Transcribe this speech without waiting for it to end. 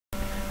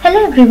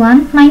Hello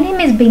everyone, my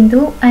name is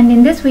Bindu and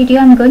in this video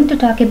I am going to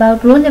talk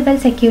about row level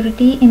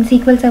security in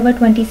SQL Server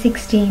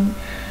 2016.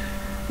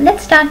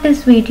 Let's start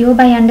this video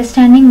by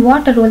understanding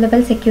what a row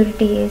level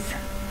security is.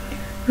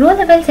 Row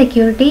level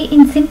security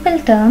in simple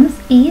terms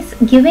is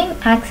giving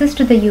access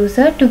to the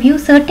user to view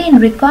certain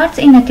records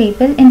in a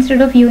table instead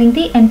of viewing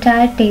the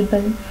entire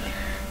table.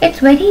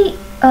 It's very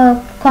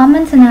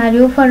common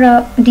scenario for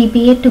a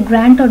DBA to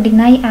grant or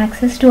deny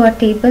access to a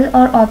table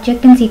or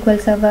object in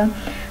SQL Server.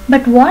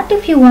 But what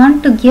if you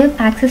want to give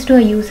access to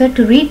a user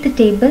to read the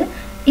table?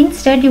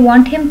 Instead, you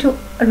want him to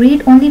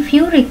read only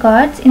few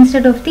records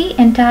instead of the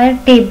entire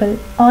table,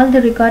 all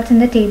the records in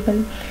the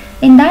table.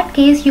 In that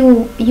case,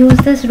 you use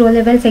this row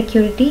level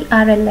security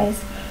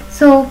RLS.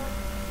 So,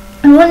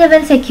 row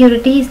level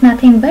security is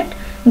nothing but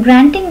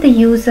granting the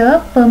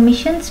user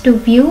permissions to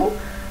view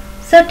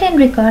certain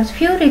records,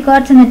 few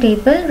records in a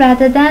table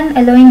rather than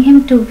allowing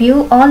him to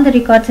view all the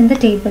records in the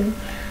table.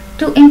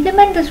 To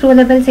implement this row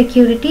level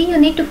security, you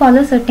need to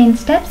follow certain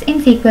steps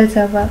in SQL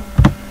Server.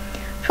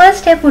 First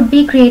step would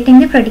be creating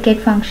the predicate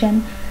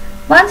function.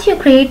 Once you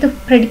create the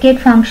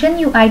predicate function,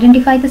 you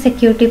identify the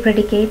security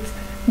predicates.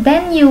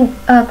 Then you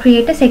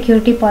create a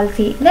security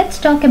policy. Let's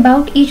talk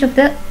about each of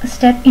the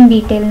steps in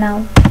detail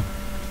now.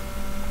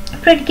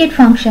 Predicate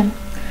function.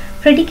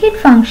 Predicate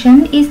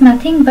function is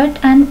nothing but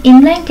an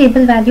inline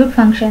table valued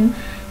function.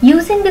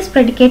 Using this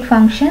predicate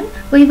function,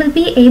 we will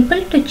be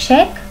able to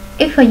check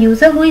if a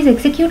user who is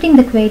executing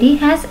the query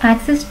has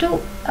access to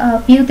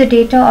view the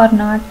data or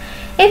not.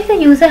 If the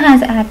user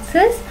has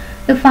access,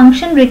 the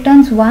function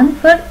returns 1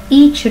 for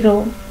each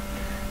row.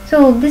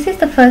 So this is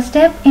the first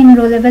step in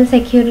row level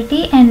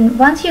security, and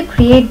once you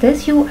create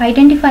this, you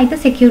identify the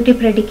security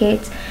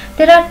predicates.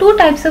 There are two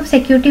types of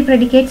security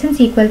predicates in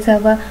SQL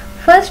Server.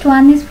 First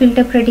one is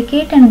filter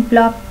predicate and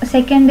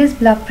second is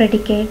block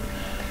predicate.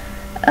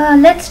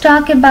 Let's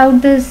talk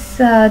about these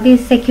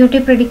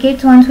security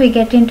predicates once we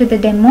get into the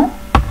demo.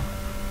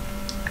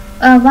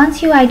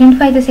 Once you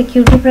identify the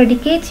security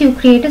predicates, you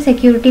create a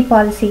security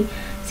policy.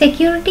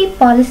 Security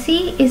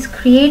policy is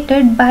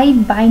created by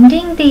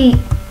binding the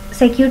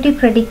security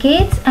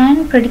predicates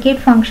and predicate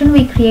function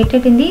we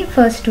created in the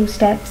first two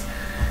steps.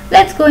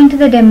 Let's go into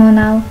the demo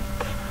now.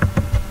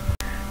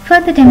 For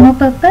the demo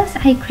purpose,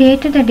 I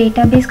created a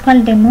database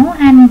called demo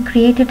and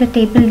created a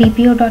table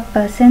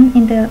dbo.person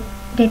in the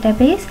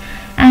database,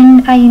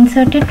 and I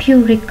inserted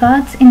few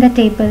records in the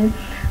table.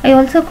 I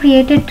also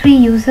created three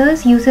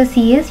users, user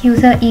CS,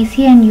 user EC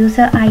and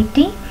user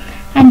IT.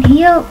 And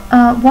here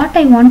what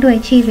I want to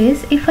achieve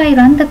is, if I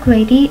run the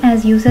query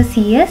as user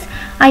CS,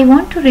 I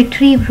want to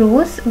retrieve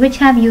rows which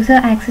have user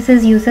access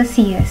as user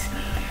CS.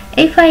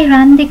 If I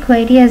run the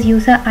query as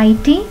user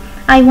IT,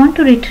 I want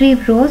to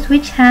retrieve rows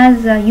which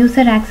has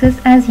user access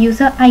as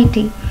user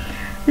IT.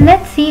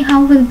 Let's see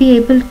how we'll be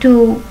able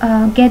to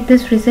get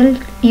this result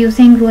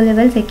using row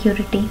level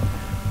security.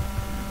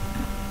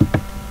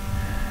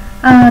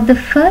 The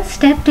first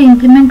step to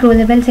implement row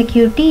level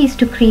security is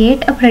to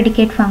create a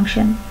predicate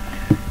function.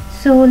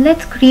 So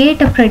let's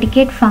create a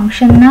predicate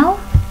function now,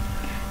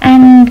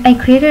 and I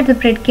created the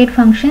predicate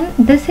function.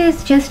 This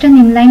is just an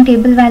inline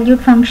table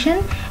valued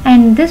function,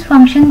 and this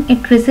function,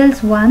 it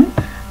results 1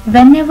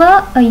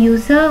 whenever a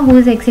user who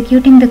is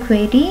executing the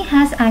query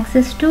has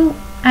access to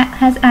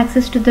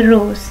the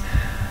rows.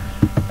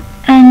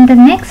 And the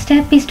next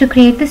step is to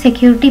create the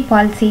security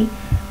policy.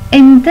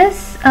 In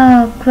this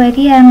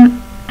query, I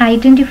am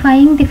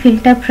identifying the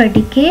filter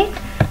predicate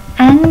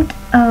and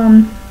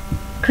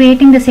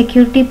creating the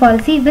security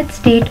policy with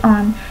state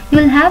on. You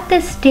will have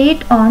this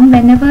state on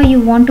whenever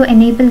you want to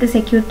enable the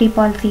security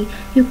policy.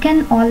 You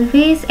can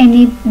always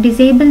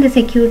disable the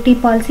security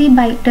policy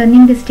by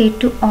turning the state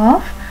to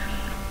off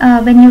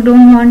when you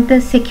don't want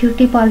the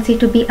security policy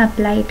to be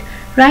applied.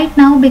 Right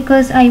now,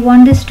 because I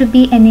want this to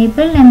be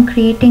enabled, I am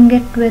creating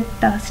it with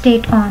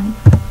state on.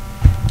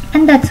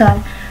 And that's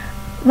all.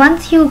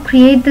 Once you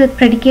create the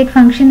predicate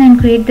function and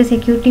create the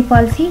security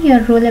policy,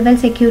 your row level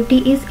security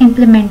is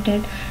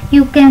implemented.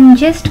 You can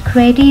just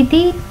query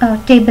the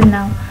table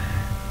now.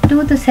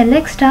 Do the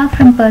select star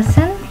from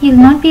person. You'll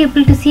not be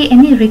able to see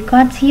any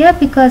records here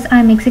because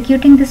I'm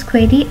executing this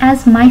query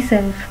as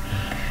myself.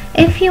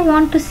 If you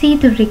want to see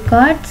the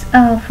records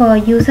for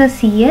user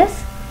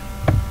CS,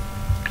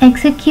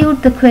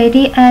 execute the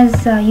query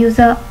as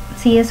user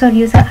CS or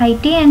user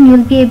IT, and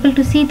you'll be able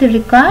to see the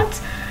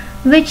records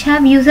which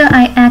have user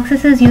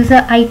access as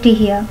user IT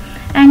here,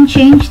 and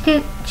change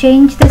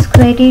this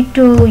query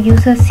to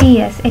user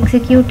CS,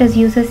 execute as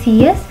user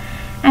CS,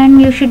 and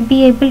you should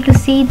be able to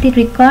see the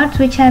records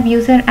which have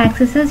user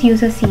access as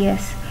user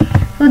CS.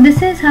 So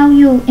this is how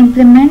you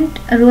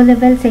implement a row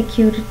level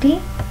security.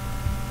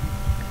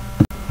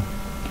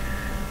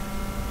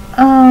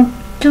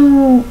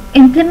 To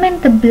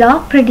implement the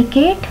block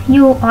predicate,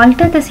 you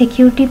alter the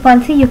security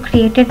policy you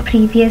created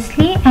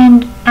previously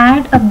and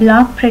add a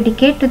block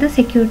predicate to the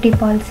security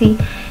policy.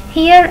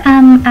 Here I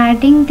am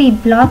adding the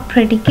block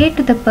predicate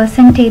to the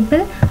person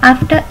table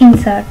after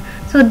insert.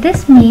 So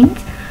this means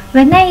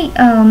when I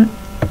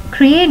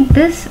create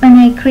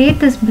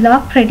this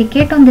block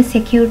predicate on the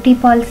security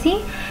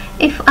policy,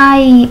 if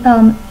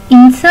I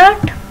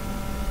insert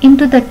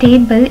into the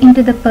table,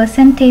 into the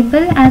person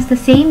table as the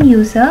same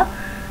user,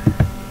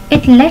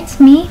 it lets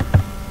me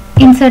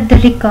insert the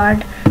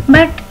record.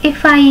 But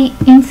if I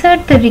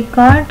insert the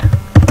record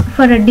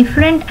for a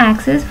different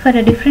access, for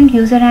a different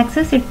user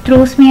access, it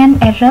throws me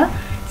an error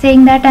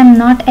saying that I'm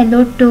not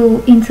allowed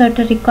to insert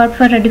a record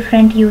for a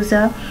different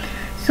user.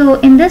 So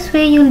in this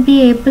way you'll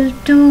be able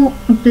to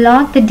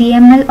block the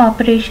DML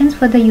operations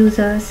for the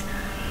users.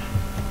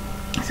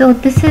 So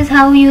this is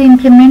how you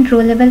implement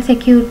row level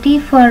security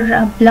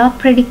for block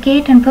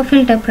predicate and for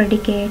filter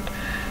predicate.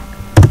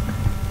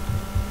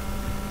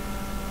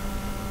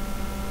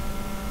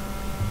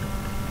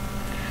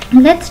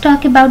 Let's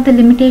talk about the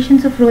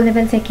limitations of row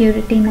level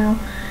security now.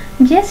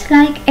 Just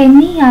like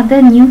any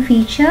other new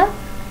feature,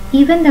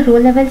 even the row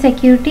level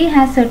security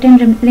has certain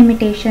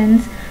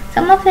limitations.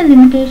 Some of the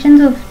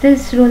limitations of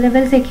this row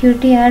level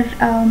security are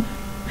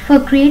for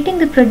creating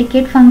the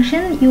predicate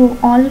function, you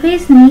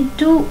always need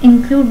to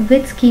include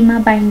with schema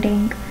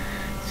binding.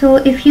 So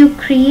if you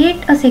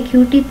create a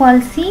security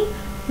policy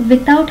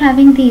without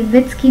having the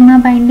with schema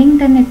binding,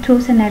 then it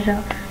throws an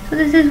error. So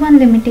this is one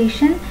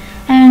limitation.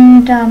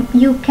 And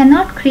you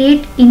cannot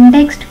create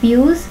indexed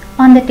views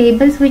on the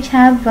tables which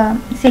have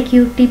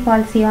security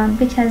policy on,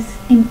 which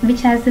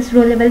has this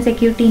row level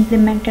security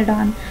implemented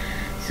on.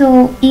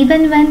 So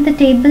even when the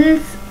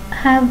tables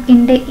have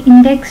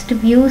indexed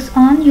views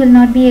on, you will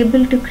not be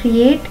able to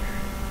create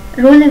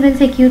row level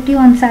security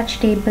on such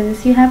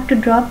tables. You have to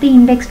drop the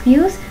indexed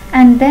views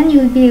and then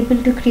you will be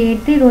able to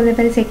create the row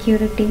level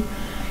security.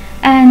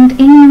 And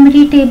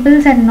in-memory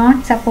tables are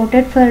not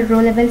supported for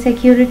row level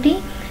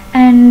security,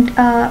 and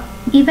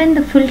even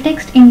the full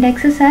text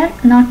indexes are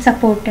not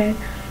supported.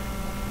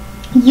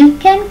 You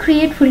can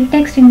create full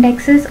text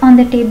indexes on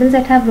the tables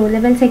that have row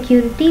level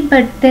security,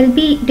 but there will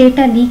be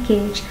data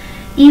leakage.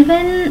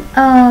 Even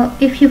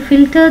if you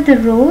filter the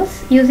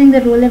rows using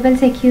the row level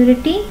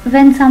security,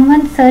 when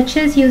someone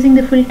searches using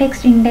the full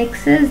text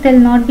indexes, they'll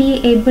not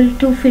be able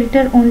to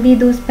filter only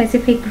those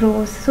specific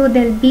rows. So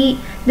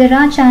there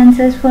are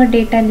chances for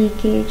data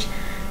leakage.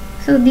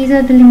 So these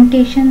are the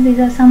limitations. These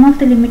are some of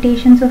the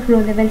limitations of row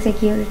level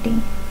security.